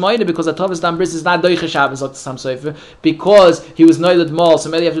Nimo L'Shmoyne because a Tafas Dam Bris is not Doicha Shabbos, like the Chassam Sofer, because he was Noilad Mol, so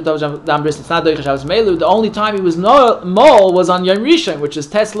maybe after Tafas Dam Bris, it's not Doicha Shabbos. Melu, the only time he was Mol was on Yom Rishon, which is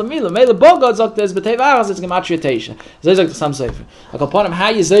Tesla Mila. Melu Bogod, Zoktes, but Teva Achas, it's Gematria Teisha. So it's like the Chassam Sofer. Upon him, how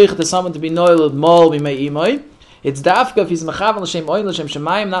you zeich to someone to be noiled mol b'mei imoy? It's dafka if he's mechavan l'shem oyin l'shem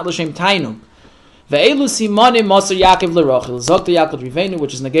shemayim, not l'shem tainum. Ve'elu simanim moser Yaakov l'Rochel. Zok to Yaakov Rivenu,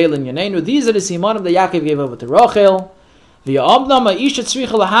 which is Negel and Yanenu. These are the simanim that Yaakov gave over to Rochel. V'ya'amnam ha'isha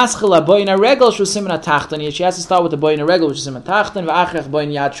tzricha l'haschel ha'boyin ha'regel shu siman ha'tachtan. She has to start with the boyin ha'regel, which is siman ha'tachtan. V'achrech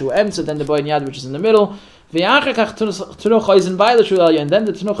boyin yad shu emtza, then the boyin yad, which is in the middle. V'yachrech tnuch oizen baila shu elyain, then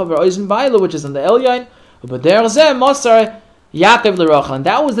the tnuch of her oizen baila, which is in the elyain. U'b'der zeh moser Yaakov l'Rochel, and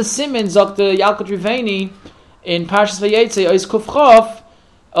that was the siman zok the Yalkut Riveni in Parshas Vayetzei Ois Kuf Chof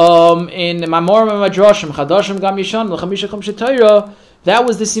in Mamorim and Madrashim Chadashim Gam Yishon L'Chamisha Chum Shetoira. That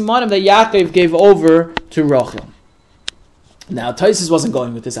was the simanim that Yaakov gave over to Rochel. Now Taisus wasn't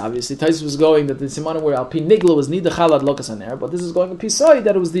going with this. Obviously, Taisus was going that the simanim were Alpi Nigla was Nida Chalad Lokas on there, but this is going with Pisoi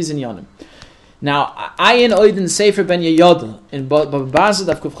that it was these inyanim. Now, Ayin Oidin Sefer Ben Yeyoda in Babazad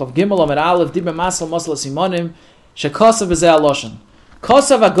of Kuf Chof Gimel Amar Aleph Dibber Masal Masal Simanim. Shekosav is Eloshan.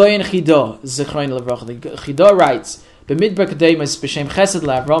 Kosav Agoyin Chido Zechroin Levroch. The Chido writes, "B'midbar Kademus b'Shem Chesed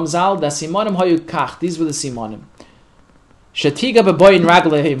LaAvram Zal da Simonim Hayu Kach." These were the Simonim. Shetiga b'Boyin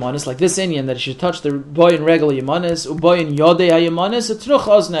Ragle Hayimonis, like this Indian that he should touch the Boyin Regle Hayimonis, uBoyin Yodei Hayimonis, a Tnuch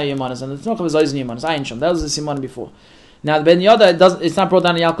Ozne Hayimonis, and the Tnuch of his Ozni Hayimonis. Ayin Shom. That was the Simonim before. Now the Ben Yoda, it's not brought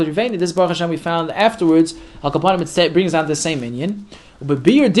down in Yalkut Riveni. This Baruch Hashem we found afterwards. Al Kapanim it brings down the same Indian. But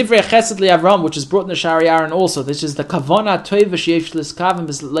Bir Divrei Chesed LeAvram, which is brought in the Shari Aaron also. This is the Kavana Toiv Sheyesh Liskavim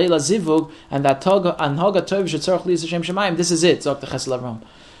Leila Zivug, and that Toga and Hoga Toiv Shetzorach Li Yishem Shemayim. This is it. Zok the Chesed LeAvram.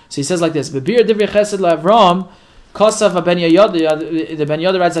 So he says like this: Bir Divrei Chesed LeAvram, Kosav Ben Yoda. The Ben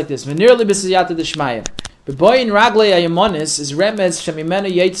Yoda writes like this: V'nirli b'siyata d'shmaya. B'boyin Raglei Ayamonis is remez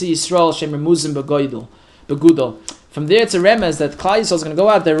shemimenu Yetzei Yisrael shem remuzim begudol. From there, it's a remez that Klal Yisrael is going to go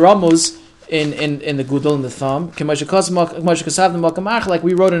out there ramuz in the gudol in the thumb. Like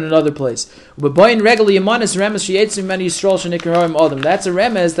we wrote in another place. But boyin regular yamanis remez sheyetzim many Yisrael shenikroim adam. That's a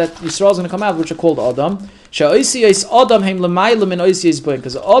remez that Yisrael is going to come out, which are called adam. Sheoisiyis adam heim lemaylam and oisiyis boyin,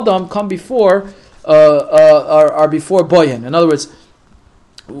 because adam come before are before boyin. In other words,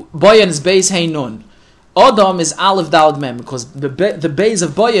 boyin is beis hey nun. Adam is Aleph Daled Mem, because the base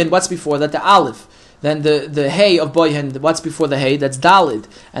of Boyan, what's before that? The Aleph. Then the Hey of Boyan, what's before the Hey? That's Daled.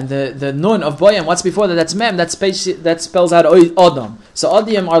 And the Nun of Boyan, what's before that? That's Mem. That spells out Adam. So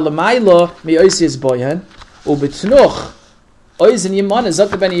Adam are Lamaila mi Oisius Boyan, Ubitnuch Oizen Yimon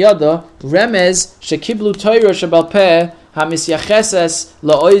Zok Ben Yada Remez Shekiblu Torah Shabal Peh Hamisyacheses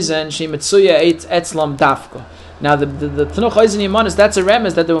La Oizen Shemitzuya Eit Etzlam Dafka. Now the Tnuch Oizen Yimonis, that's a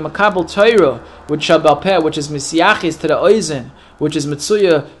remez that they were Makabel Torah with Shabal Peh, which is Misyachis to the Oizen, which is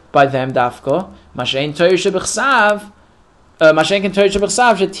Mitzuya by them Dafka. Mashen Torah Shebechsav, Mashen Ken Torah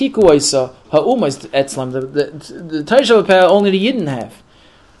Shebechsav Shetiku Oisa Ha'umas Etzlam. The Torah Shabal Peh only the Yidden have.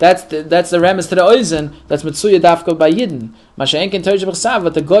 That's the remez to the Oizen. That's Mitzuya Dafka by Yidden. Mashen Ken Torah Shebechsav,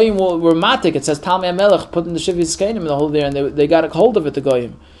 but the Goyim were matik. It says Talmei Melech put in the Shivis Kainim in the whole there, and they got a hold of it. The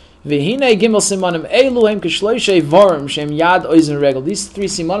Goyim. V'hinei gimel simanim eluhem k'shloishay varim shem yad oizen regel. These three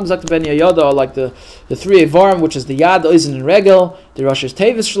simanim Zakta ben Yoda are like the three varim, which is the yad oizen and regel. The Rosh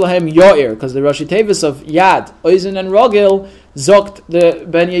Tevis shlohem yoir, because the Rosh Tevis of yad oizen and regel Zakt the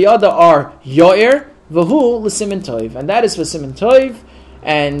ben Yoda are yoir v'hu l'simin toiv, and that is for simin toiv.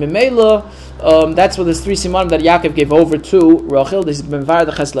 And Memela, that's what there's three simanim that Yaakov gave over to Rachel. This is benvar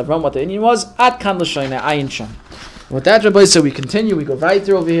the ches lavram. What the Indian was at kan l'shoyne ayin sham. With that, Rabbi, so we continue, we go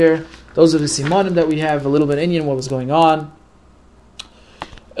weiter over here. Those are the simanim that we have, a little bit Indian, what was going on.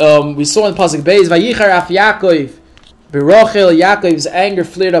 We saw in Pasuk Beis, Vayichar af Yaakov, B'Rachel, Yaakov's anger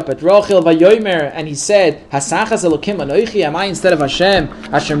flared up at Rachel, Vayomer, and he said, Hasachas Elokim Anoichi, am I instead of Hashem,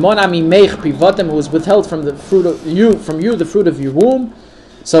 Asher Monami Meich Pivotem, who was withheld from the fruit of you, the fruit of your womb.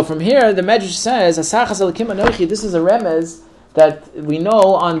 So from here, the Medrash says, Hasachas Elokim Anoichi, this is a remez that we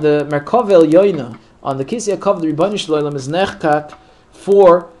know on the Merkovel Yoina, on the Kisei HaKavod, the Rebbeinu Shloim is nechkak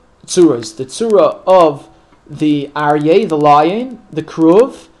for tzuras. The tzura of the Aryeh, the lion, the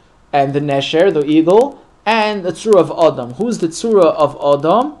Kruv, and the Nesher, the eagle, and the tzura of Adam. Who's the tzura of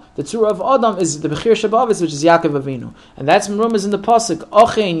Adam? The tzura of Adam is the Bechir Shabavis, which is Yaakov Avinu. And that's Merumas in the Pasuk,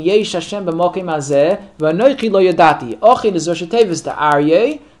 Ochein yesh Hashem b'mokim hazeh, v'anoichi lo yadati. Ochein is Rosh Tevis, the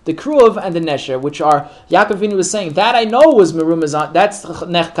Aryeh, the Kruv, and the Nesher, which are, Yaakov Avinu was saying, that I know was Merumas on, that's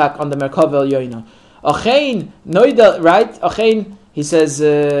nechkak on the Merkava El Yoina. Achein noida, right? Achein, he says,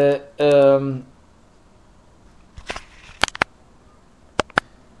 Achein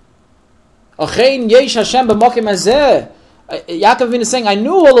yesh Hashem b'mokim hazeh. Yaakov is saying, I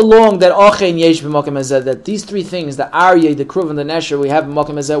knew all along that Achein yesh b'mokim hazeh, that these three things, the Aryeh, the Kruv, and the Nesher, we have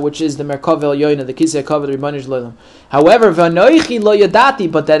b'mokim hazeh, which is the Merkava El Yoina, the Kisei HaKavod, the Rebbeinu Shloim. However, v'anoichi lo yadati,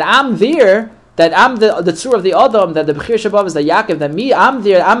 but that I'm there, that I'm the tzur of the Adam, that the Bechir Shabav is the Yaakov, that me, I'm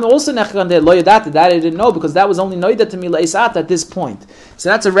there, I'm also nechkan there, lo yadati, that I didn't know, because that was only noida to me leisat at this point. So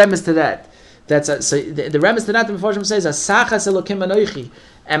that's a remes to that. So the remes to that, the Mefarshim says, Asachas Elokim Anoichi,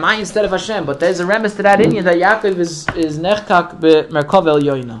 am I instead of Hashem? But there's a remes to that Indian, that Yaakov is nechkak b'merkov el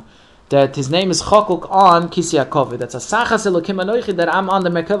yoina, that his name is Chokuk on Kisei HaKavod. That's Asachas Elokim Anoichi, that I'm on the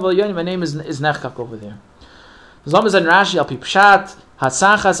merkov el yoina, my name is nechkak over there. Zomaz and Rashi, al pi pshat,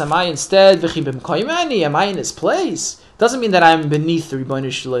 Hatzachas, am I instead, v'chi b'mkoymani, am I in his place? Doesn't mean that I'm beneath the Rebbeinu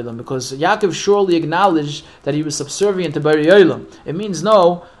Shloim, because Yaakov surely acknowledged that he was subservient to Bari Olam. It means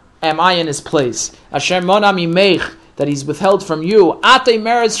no, am I in his place? Asher monami meich, that he's withheld from you. Atei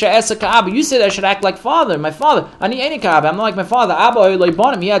meretz she'esa ka'aba. You said I should act like father, my father. Ani eni ka'aba, I'm not like my father. Abba loy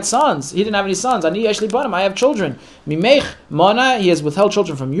bonim, he had sons. He didn't have any sons. Ani yeshli bonim, I have children. Mimeich mona, he has withheld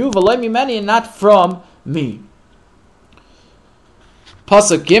children from you. V'loy mimeni, and not from me.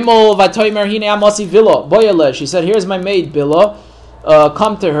 Pasuk Gimel v'toymer hine amasi villa boyale. She said, "Here's my maid Bila.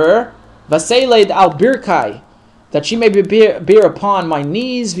 Come to her. Vaseiled al birkai, that she may bear upon my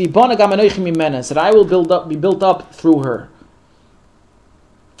knees. V'bona gam anoichi mimena, that I will be built up through her."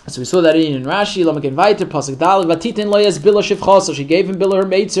 So we saw that in Rashi. Lamagen vayter pasuk Daled v'titin loyes Bila shivcha. So she gave him Bila, her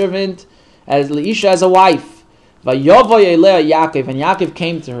maidservant, as Leisha, as a wife. Vayavoy elea Yaakov, and Yaakov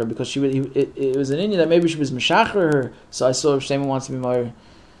came to her, because it was an Indian that maybe she was meshacher her. So I saw Shlomo wants to be more.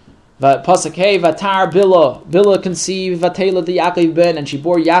 Pasuk hey vatar Bila conceived vatela the Yaakov ben, and she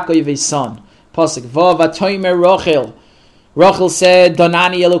bore Yaakov a son. Pasuk va vatoymer Rachel said,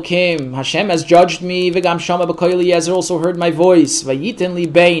 Donani Elokim, Hashem has judged me, v'gam shama b'koili, he has also heard my voice, v'yitin li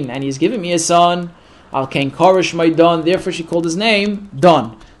bein, and he has given me a son, al kein korish my don, therefore she called his name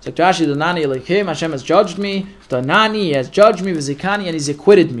Don. So Rashi, Donani Elokim, Hashem has judged me, Donani, he has judged me, v'zikani, and he's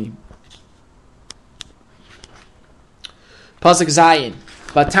acquitted me. Pasuk Zayin,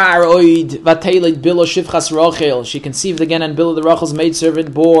 Vatar oid, vatelid Bilo shivchas Rachel, she conceived again, and Bilo the Rachel's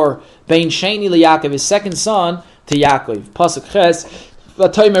maidservant bore, bein sheni li Yaakov, his second son, to Yaakov. Pasuk Ches,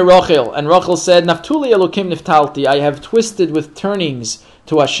 v'toymer Rachel, and Rachel said, Naftuli Elokim niftalti, I have twisted with turnings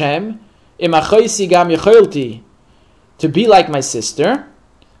to Hashem. Imachoisi gam yecholti, to be like my sister.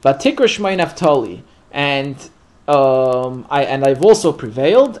 Vatikra shmei Naftali, and I've also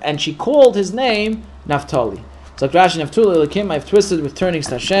prevailed, and she called his name Naftali. So Rashi Naftali Lakim, I've twisted with turnings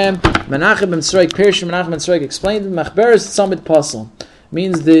to Hashem. Menachem ben Sroik, Pirshim Menachem ben Sroik explained it. Machberes Tzamid Pasel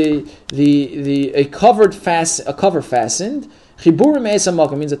means a cover fastened. Chiburim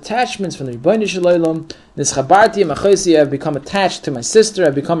Esamak means attachments from the Rebbeinu Shalom. Nischabarti Machosi, I've become attached to my sister.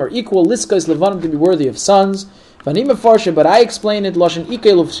 I've become her equal. Liskos Levanim, to be worthy of sons. Vanim Farsha, but I explain it Lashon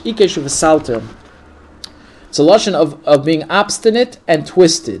Ikeshu V'Salter. It's a lashon of being obstinate and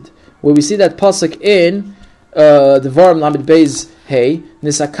twisted, where we see that pasuk in the Varam Lamed Beis Hey.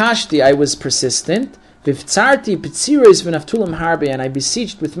 Nisakashti, I was persistent. Vivtzarti Pitziris V'Naftulam Harbe, and I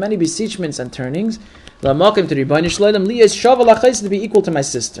beseeched with many beseechments and turnings. Lamakim to Rebbeinu Shalom Liyas Shava Lachais, to be equal to my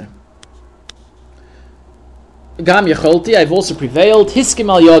sister. Gam Yecholti, I've also prevailed. Hiskim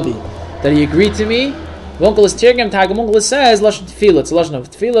Al Yodi, that he agreed to me. Vonkelis Tirgem Tagum Vonkelis says lashon tefillah. It's a lashon of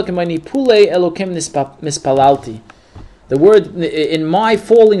tefillah. K'mani pulei Elokim mispalalti. The word in my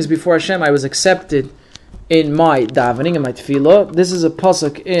fallings before Hashem, I was accepted in my davening, in my tefillah. This is a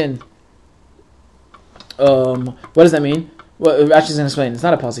pasuk in. What does that mean? Well, actually, he's going to explain. It's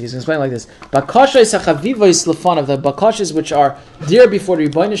not a pasuk. He's going to explain like this: Bakashos hachavivos lefanov, the bakashos which are dear before the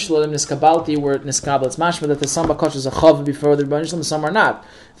Rebbeinu Shalom niskabalti were niskabel. It's mashma that there's some bakashos are chav before the Rebbeinu Shalom, some are not.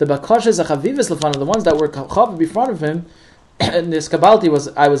 The bakashos hachavivos lefanov, the ones that were chav before of him,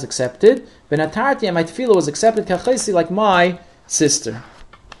 niskabalti I was accepted. Benatarti, and my tefillah was accepted kachesi, like my sister.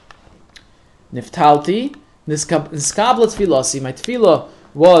 Niftalti niskabel tefilasi, my tefillah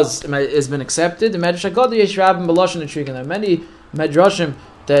has been accepted. The Medrash Haggadah Yesh Rabbim B'Lashon Atrikin. There are many Medrashim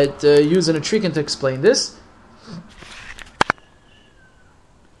that use an Atrikin to explain this.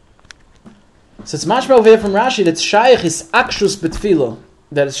 So it's mashma over here from Rashi that Shaykh is Akshus B'Tfilah.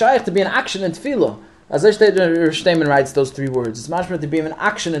 That it's Shaykh to be an action in Tfilah. As Shteiman writes those three words. It's mashma to be an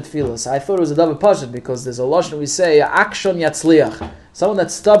action in Tfilah. So I thought it was a double pashat because there's a Lashon we say Akshon Yatzliach. Someone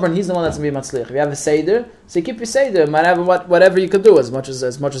that's stubborn, he's the one that's going to be matzliach. If you have a seder, so you keep your seder, whatever you could do, as much as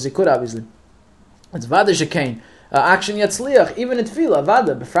you could, obviously. It's vada shekain, action yatzliach, even in tefillah,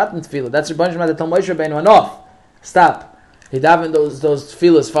 vada befrat in tefillah. That's Rebbeinu Shalom that told Moshe Rabbeinu, enough, stop. He davened those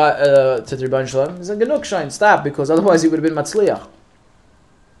tefillahs to the Rebbeinu Shalom. He's like genug shine, stop, because otherwise he would have been matzliach.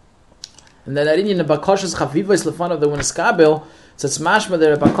 And then that in the bakashas chavivos lefanav that when it's kabel, so it's mashma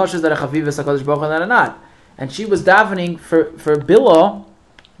there are bakashas that are chavivos hakadosh baruch hu that are not. And she was davening for Bilah,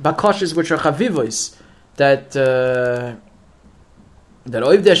 bakashas which are chavivos, that Oivdei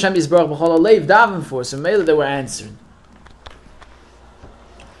Hashem Yisbarach b'chol haleiv daven for, so maybe they were answered.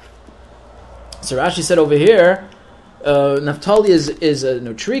 So Rashi said over here, Naftali is a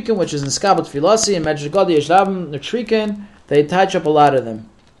nutrikin, which is in Skabot Filasi, and Medrash Haggadah Yesh Rabbim nutrikin. They attach up a lot of them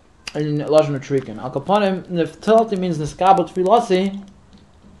in lashon nutrikin. Al kaponim, Naftali means Skabot Filasi,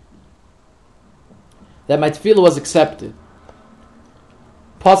 that my tefillah was accepted.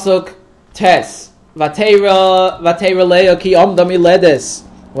 Pasuk Tes Vateira Leah ki omdami ledes.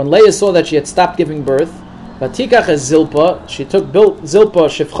 When Leah saw that she had stopped giving birth, Vatikach es Zilpa, she took Zilpa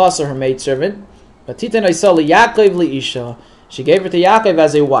Shifchasa, her maidservant. Vatiten Oisah Yaakov liisha, she gave her to Yaakov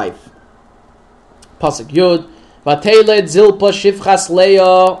as a wife. Pasuk Yud Vateled Zilpa Shifchas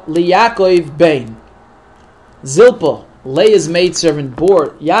Leah liYaakov bein. Zilpa, Leah's maidservant,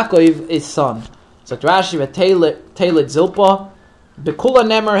 bore Yaakov a son. So Rashi Vateled Zilpa Bekula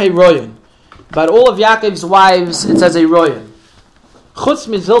Nemer Heroyin. But all of Yaakov's wives, it says Heroyin. Chutz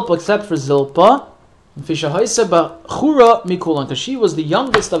mi Zilpa, except for Zilpa, because she was the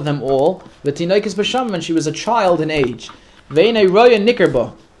youngest of them all, and she was a child in age. And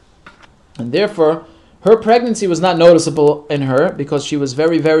therefore, her pregnancy was not noticeable in her because she was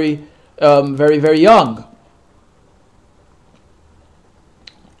very, very young.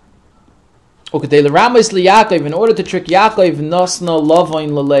 In order to trick Yaakov, Nosna Lavain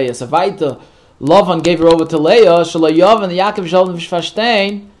Laleah. So Vaita, Lavan gave her over to Leah, Shalayav and Yaakov Shalom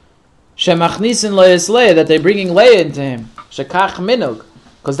Vishfashtein, Shemachnisin Leah, that they're bringing Leah into him. Shekach Minug.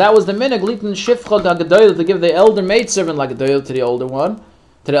 Because that was the Minug, Litan Shifchot HaGadoyel, to give the elder maidservant Lagadoyel to the older one,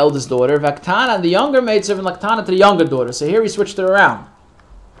 to the eldest daughter. Vaktana, and the younger maidservant Laktana to the younger daughter. So here he switched it around.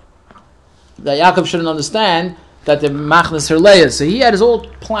 That Yaakov shouldn't understand that the Machnis her Leah. So he had his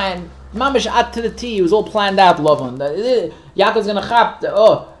old plan. Mamish at to the T, it was all planned out, Lavan. Yaakov's going to chap,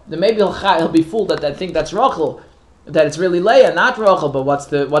 then maybe he'll be fooled that I think that's Rachel, that it's really Leah, not Rachel, but what's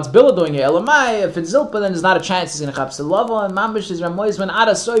Bilah doing here? Elamai, if it's Zilpa, then there's not a chance he's going to chap. So Lavan, Mamish, his Ramoyes went out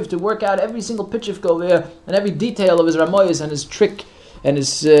of Soif to work out every single pitchifka over here, and every detail of his Ramoyes and his trick, and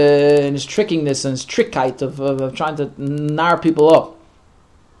his trickingness, and his trickite of trying to nar people up.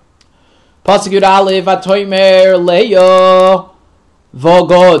 Pasuk Yud Aleph, Vatoimer Leah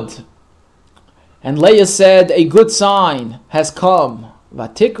Vogod. And Leah said, a good sign has come.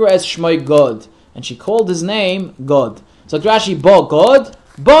 Vatikra es Shmoi God. And she called his name God. So Rashi, Bo God,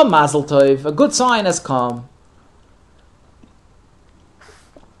 Bo Mazel Tov. A good sign has come.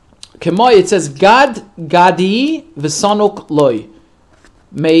 Kemoy, it says, Gad Gadi V'sanuk Loi.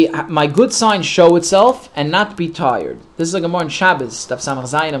 May my good sign show itself and not be tired. This is like a more in Shabbos, Daf Samach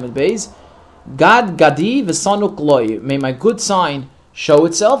Zayin Amid Beis. Gad Gadi V'sanuk Loi. May my good sign show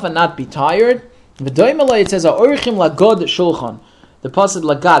itself and not be tired. V'doimeloi, it says, Ha'orchim lagod shulchan. The pasuk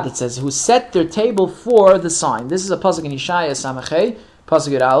lagad, it says, who set their table for the sign. This is a pasuk in Yeshaya Samachei,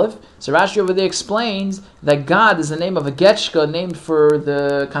 pasuk Yud Aleph. So Rashi over there explains that God is the name of a getchka named for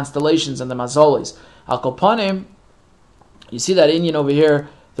the constellations and the mazolis. Al Kopanim, you see that Indian over here,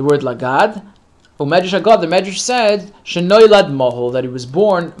 the word lagad. Umedrash Agad, the Medrash said, Shenoilad mohol, that he was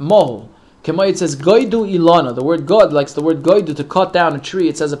born mohol. Kemay, it says, Goidu ilana. The word God, likes the word Goidu, to cut down a tree.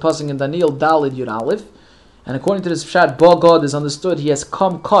 It says a pasuk in Daniel, Dalid Yud Aleph. And according to this pshat, Bo God is understood, he has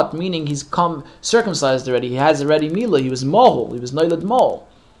come cut, meaning he's come circumcised already. He has already milah. He was mohol. He was noilad mohol.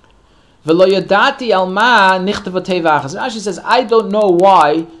 V'lo yadati alma nichtava tevachas. Rashi says, I don't know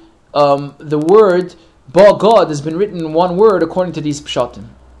why the word Bo God has been written in one word according to these pshatim.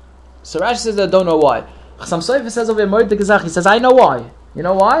 So Rashi says, I don't know why. Chasam Sofer says over here, he says, I know why. You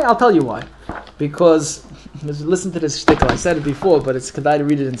know why? I'll tell you why. Because, listen to this shtickle. I said it before, but it's kedai to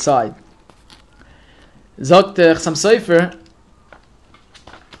read it inside. Zogt Chasam Sofer,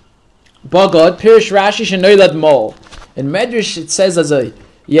 Bagod, Pirish Rashi, Shenoilad Mol. In Medrash it says as a,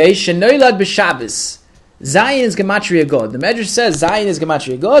 Yeh, Shenoilad B'Shabbos. Zion is Gematria God. The Medrash says Zion is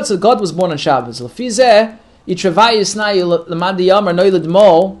Gematria God, so God was born on Shabbos. L'fizeh, Yitravayis Nai L'mandi Yamar Noilad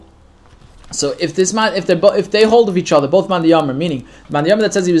Mol. So if they hold of each other, both Mandi Yamar, meaning Mandi Yamar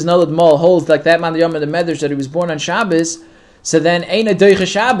that says he was Noilad Mol holds like that Mandi Yamar the Medrash that he was born on Shabbos. So then, Eina Doicha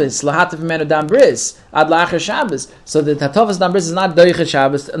Shabbos, Lahatif Menu Dam Bris, Ad Lacher Shabbos. So the Tatofas Dam Bris is not Doicha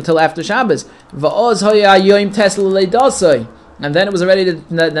Shabbos until after Shabbos. Va'oz Hoya Yoim Tesla Leidosoi. And then it was already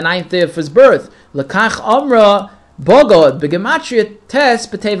the ninth day of his birth. Lekach Amra Bogod, Begematria Tes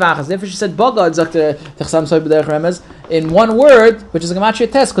B'Tevachas. Therefore she said Bogod, Dr. Chasam Sofer B'derech Remez, in one word, which is a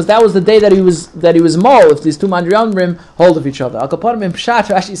Gematria Tes, because that was the day that he was Mo, if these two Mandriyamrim hold of each other. Al Kapanim in Pshat,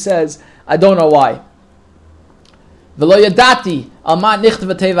 Rashi says, I don't know why. V'lo yadati alma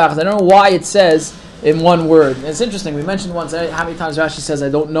nichtava tevachas. I don't know why it says in one word. And it's interesting. We mentioned once how many times Rashi says I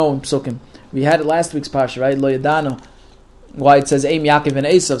don't know in Psukim. We had it last week's parsha, right? Lo yadano. Why it says Eim Yaakov and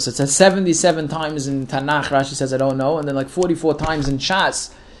Esav. So it says 77 times in Tanakh. Rashi says I don't know, and then like 44 times in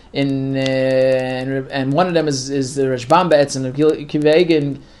Shas. And one of them is the Rashbam Be'etz and Kiveg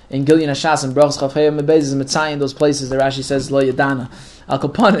in Gilyon Hashas and Brachos Chafayim Mebez and Mitzay in those places. The Rashi says Lo yadana. Al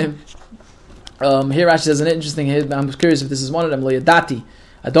Kapanim. Here Rashi says an interesting. I'm curious if this is one of them. Lo yadati.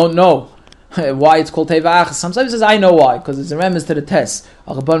 I don't know why it's called Tevach. Sometimes he says I know why because it's a remez to the test.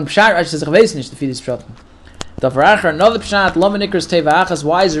 Al Kapanim Pshat Rashi says Chavez Nish to feed his pshat. Davaracher another Pshat Lomanikers Tevachas.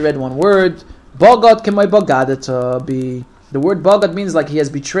 Why is it read one word? Bogad kemay bogada to be. The word Bogad means like he has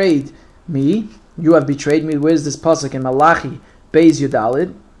betrayed me. You have betrayed me. Where's this pasuk in Malachi Beis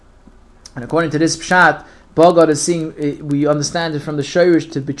Yudalid? And according to this Pshat, Bogad is seeing. We understand it from the Shorish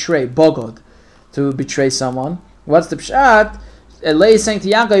to betray. Bogad. To betray someone. What's the pshat? Elay is saying to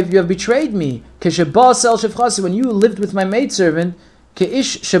Yaakov, you have betrayed me. When you lived with my maidservant, when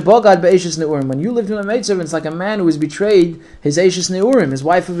you lived with my maidservant, it's like a man who has betrayed his Eishes Neurim, his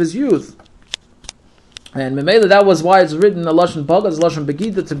wife of his youth. And Memela, that was why it's written the Lashon Bogad, the Lashon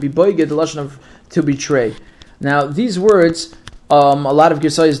Begida, to be boiged, the Lashon of to betray. Now, these words, a lot of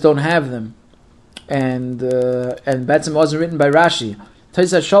Gersayos don't have them. And Betzim wasn't written by Rashi.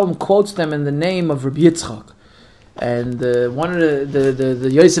 Taisa Shalom quotes them in the name of Rabbi Yitzchak, and one of the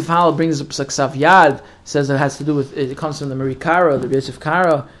Yosef Hal brings up Saksav Yad, says it has to do with it comes from the Mari Kara, the Yosef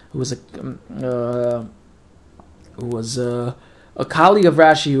Kara, who was a colleague of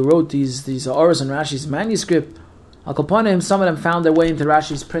Rashi who wrote these auras in Rashi's manuscript. Al Kapanim, some of them found their way into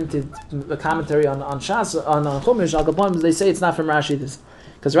Rashi's printed commentary on Shas on Chumash. Al Kapanim, they say it's not from Rashi,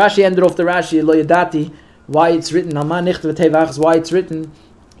 because Rashi ended off the Rashi Lo Yadati. Why it's written why it's written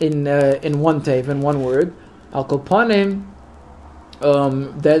in one tev, in one word. Al Kopanim,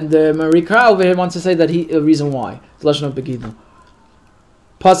 then the Marikra over here wants to say that a reason why. It's Lashon of Begidno.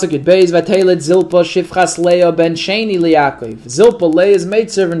 Pasuk Yud Beis Vatelet Zilpa Shifchas Leah ben Sheni liYaakov. Zilpa, Leah's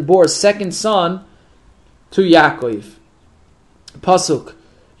maidservant, bore a second son to Yaakov. Pasuk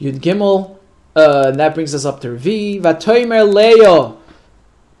Yud Gimel, and that brings us up to Revi. Vatoimer Leah.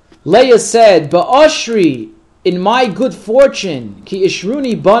 Leah said, Ba'ashri in my good fortune, ki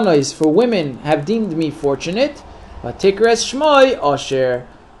ishruni banois, for women have deemed me fortunate, vatikres shmoi Asher,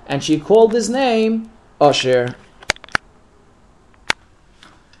 and she called his name Asher.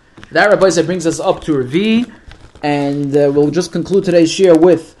 That Rabbi said brings us up to Revi, and we'll just conclude today's shir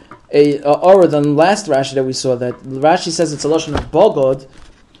with a aura than last Rashi that we saw. That Rashi says it's a lashon of bogod.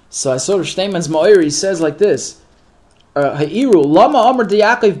 So I saw Rosh Steinman's Ma'ir. He says like this: Ha'iru lama amar de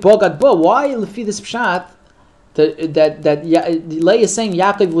Yaakov bogad ba. Why lefi this pshat that Leah is saying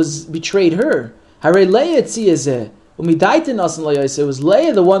Yaakov was betrayed her? Hare Leah tziyazeh. It was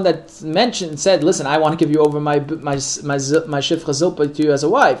Leah the one that said, "Listen, I want to give you over my shifcha zilpa to you as a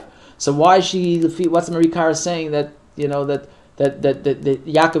wife." So why is she? What's the Marikara saying that that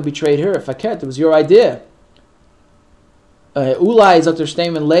Yaakov betrayed her? Faket, it was your idea. Ulai is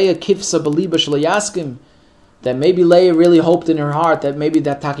understanding Leah kifsa beliba shlayaskim, that maybe Leah really hoped in her heart that maybe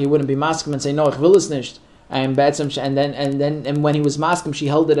that Taki wouldn't be maskim and say no, ich will es nicht. And when he was maskim, she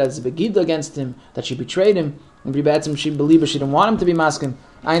held it as a begida against him that she betrayed him. And she believed she didn't want him to be maskim.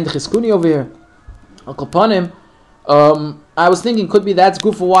 Ayin cheskuni over here. I was thinking could be that's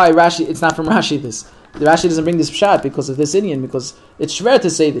good for why Rashi. It's not from Rashi. The Rashi doesn't bring this pshat because of this Indian, because it's rare to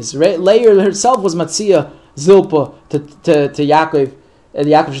say this. Leah herself was matzia zilpa to Yaakov, and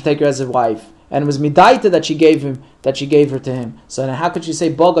Yaakov should take her as a wife, and it was midaita that she gave her to him. So how could she say,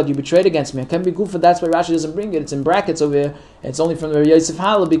 "Bogad, you betrayed against me"? It can be good for that's why Rashi doesn't bring it. It's in brackets over here. It's only from the Yosef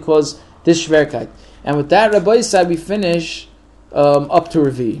Hala because this shverkeit. And with that, Rabbi said we finish up to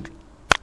Revi.